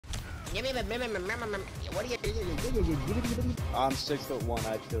I'm 6'1",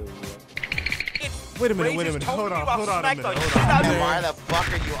 I'd kill you. Wait a minute, hold on a minute. Why the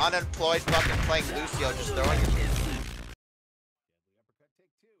fuck are you unemployed fucking playing Lucio just throwing your shit?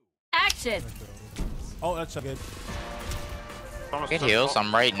 Action! Oh, that's so good. Get heals,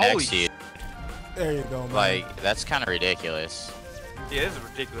 I'm right next to you. There you go, man. Like, that's kind of ridiculous. Yeah, this is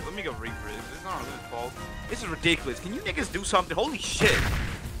ridiculous. Let me go read this. This is not his fault. This is ridiculous. Can you niggas do something? Holy shit.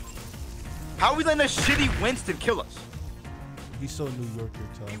 How are we letting a shitty Winston kill us? He's so New Yorker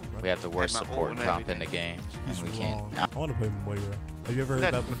tough, bro. We have the worst support comp in the game. He's And we wrong. can't. I want to play Moira. Have you ever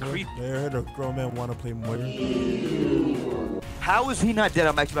heard that before? creep. You ever heard a grown man want to play Moira? How is he not dead?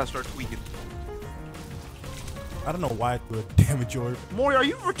 I'm actually about to start tweaking. I don't know why I threw a damage orb. Maury, are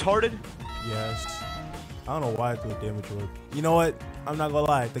you retarded? Yes. I don't know why I threw a damage orb. You know what? I'm not gonna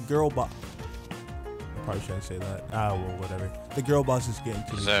lie. The girl boss. I probably shouldn't say that. Ah, well, whatever. The girl boss is getting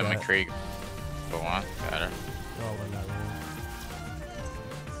to me. Is that McCree? Go on. Got her. Oh, we're not wrong.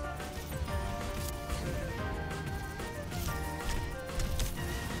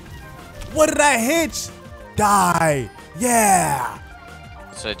 What did I hit? Die. Yeah.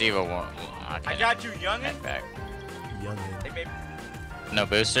 So Diva won't. I got you, youngin'. Back. Youngin. Hey, baby. No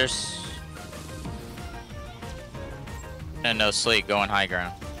boosters. And no sleep going high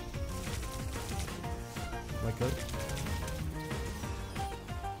ground. Am I good?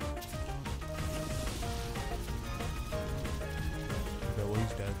 Okay, well,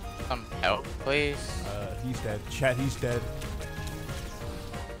 he's dead. Some help, please. He's dead. Chat, he's dead.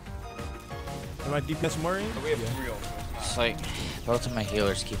 Am I DPS Murray? We have 3 It's like both of my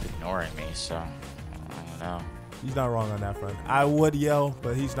healers keep ignoring me, so I don't know. He's not wrong on that front. I would yell,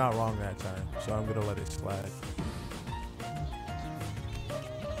 but he's not wrong that time. So I'm gonna let it slide.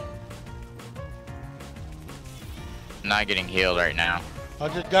 I'm not getting healed right now. I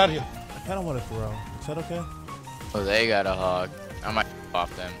just got here. I kind of want to throw. Is that okay? Oh, they got a hog. I might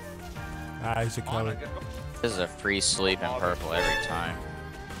off them. Ah, he's a killer. This is a free sleep in purple every time.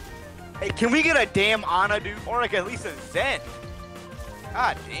 Hey, can we get a damn Ana, dude? Or like at least a Zen?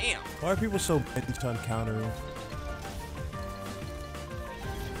 God damn. Why are people so bent on countering?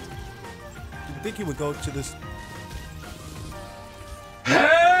 Do you think he would go to this?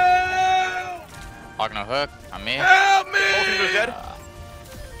 Hog no hook. I'm in. Help me! Both of you are dead?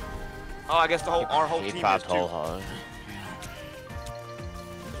 Oh, I guess our whole He team is popped too. whole hog.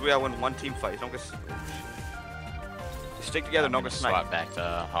 We gotta win one team fight. Don't get. Stick together, I'm don't gonna get sniped. swap back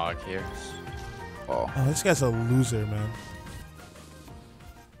to hog here. Oh. Oh, this guy's a loser, man.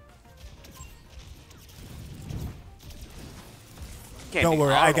 Don't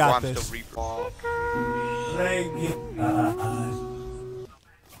worry, I got this.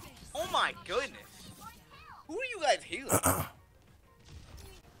 Oh my goodness. Who are you guys healing?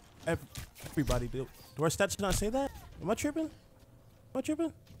 Everybody do. Do our stats not say that? Am I tripping? Am I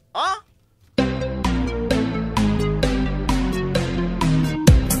tripping? Huh?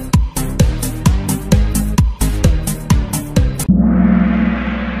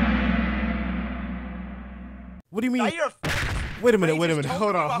 What do you mean? Wait a minute, wait a minute.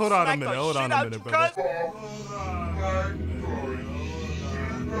 Hold on a minute, brother.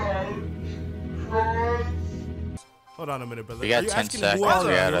 Hold on a minute, brother. We got 10 seconds.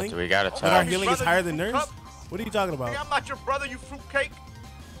 We gotta But our touch. healing is higher than theirs? What are you talking about? I'm not your brother, you fruitcake.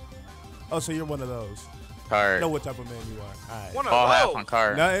 Oh, so you're one of those. Card. I know what type of man you are. All right. One of Ball half those. on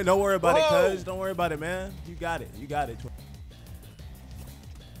card. No, don't worry about it, cuz. Don't worry about it, man. You got it. You got it.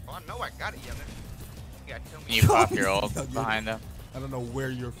 Oh, I know I got it, youngin'. You gotta tell me. Can you pop your ult behind them? I don't know where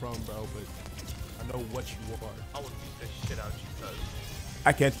you're from, bro, but I know what you are. I would beat the shit out you, cuz.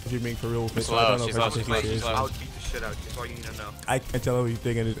 I can't tell if you're being for real with it, so I don't know if I should take you seriously. I would beat the shit out you. That's all you need to know. I can't tell what you're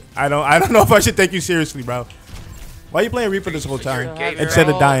thinking. I don't know if I should take you seriously, bro. Why are you playing Reaper this whole time instead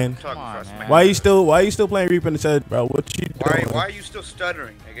of dying? Why are you still playing Reaper instead, bro? What you doing? Why are you still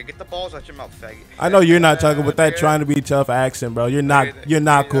stuttering? Nigga, get the balls out your mouth, faggot. I know you're not talking with that trying to be tough accent, bro. You're not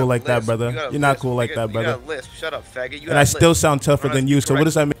cool like that, brother. You're not cool like that, brother. Shut up, faggot. And I still sound tougher than you, so what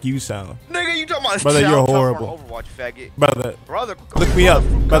does that make you sound? Nigga, you talking about Brother, you're horrible. Overwatch, faggot. Brother, Brother, look me up.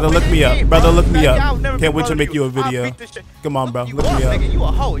 Brother, look me up. Brother, look me up. Can't wait to make you a video. Come on, bro. Look me up. You a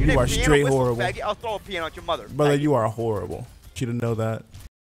hoe. You are straight horrible. I'll throw a piano at your mother. Brother, you are horrible. You to know that.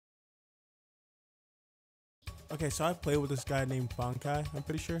 Okay, so I played with this guy named Bankai, I'm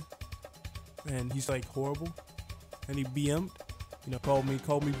pretty sure. And he's like horrible. And he BM'd. You know, called me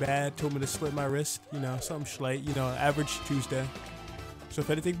bad, told me to slit my wrist, you know, something slight, you know, average Tuesday. So if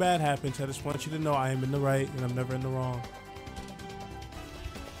anything bad happens, I just want you to know I am in the right and I'm never in the wrong.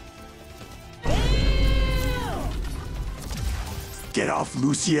 Get off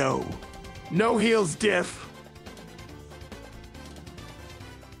Lucio. No heals, diff.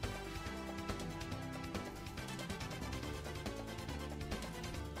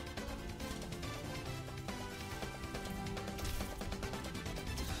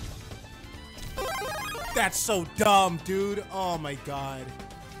 That's so dumb, dude. Oh my god.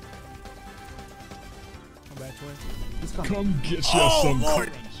 Come back, twin. Come get you some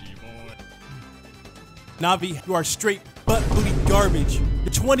Lord. Navi, you are straight butt booty garbage.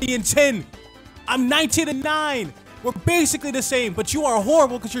 You're 20 and 10. I'm 19 and 9. We're basically the same, but you are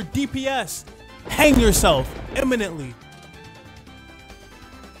horrible because you're DPS. Hang yourself imminently.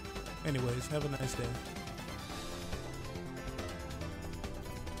 Anyways, have a nice day.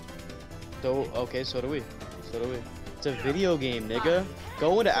 So, okay, so do we. So do we. It's a video game, nigga.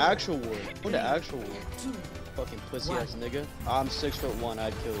 Go into actual war. Go into actual war. Fucking pussy ass nigga. I'm 6'1",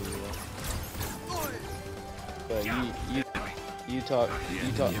 I'd kill you. But you talk,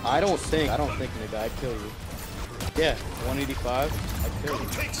 I don't think, nigga, I'd kill you. Yeah, 185, I'd kill you.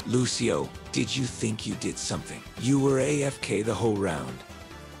 Lucio, did you think you did something? You were AFK the whole round.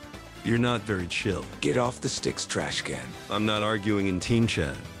 You're not very chill. Get off the sticks, trash can. I'm not arguing in team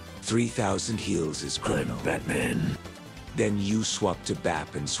chat. 3,000 heals is criminal. I'm Batman. Then you swap to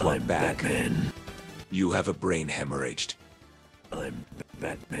BAP and swap back. Batman. You have a brain hemorrhaged. I'm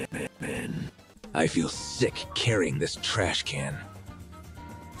Batman. I feel sick carrying this trash can.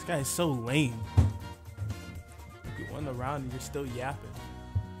 This guy is so lame. You won the round and you're still yapping.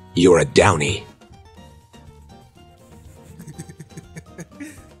 You're a downy.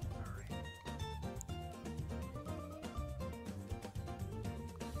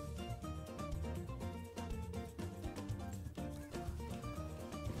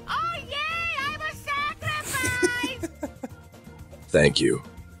 Thank you.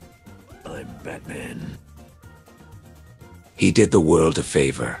 I'm Batman. He did the world a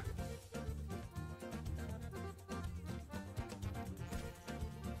favor.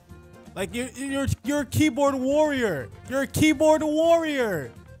 Like you're a keyboard warrior. You're a keyboard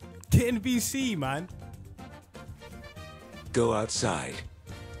warrior. Get in VC, man. Go outside.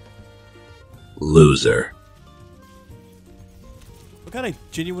 Loser. What kind of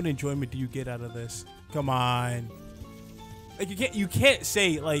genuine enjoyment do you get out of this? Come on. Like you can't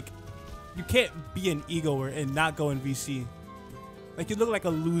say like you can't be an egoer and not go in VC. Like you look like a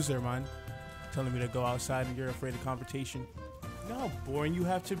loser, man. Telling me to go outside and you're afraid of confrontation. You know how boring you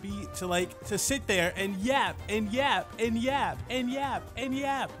have to be to sit there and yap and yap and yap and yap and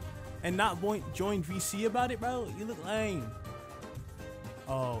yap and not join VC about it, bro? You look lame.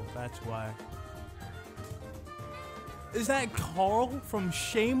 Oh, that's why. Is that Carl from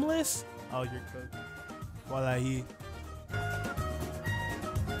Shameless? Oh, you're cooked. Wallahi.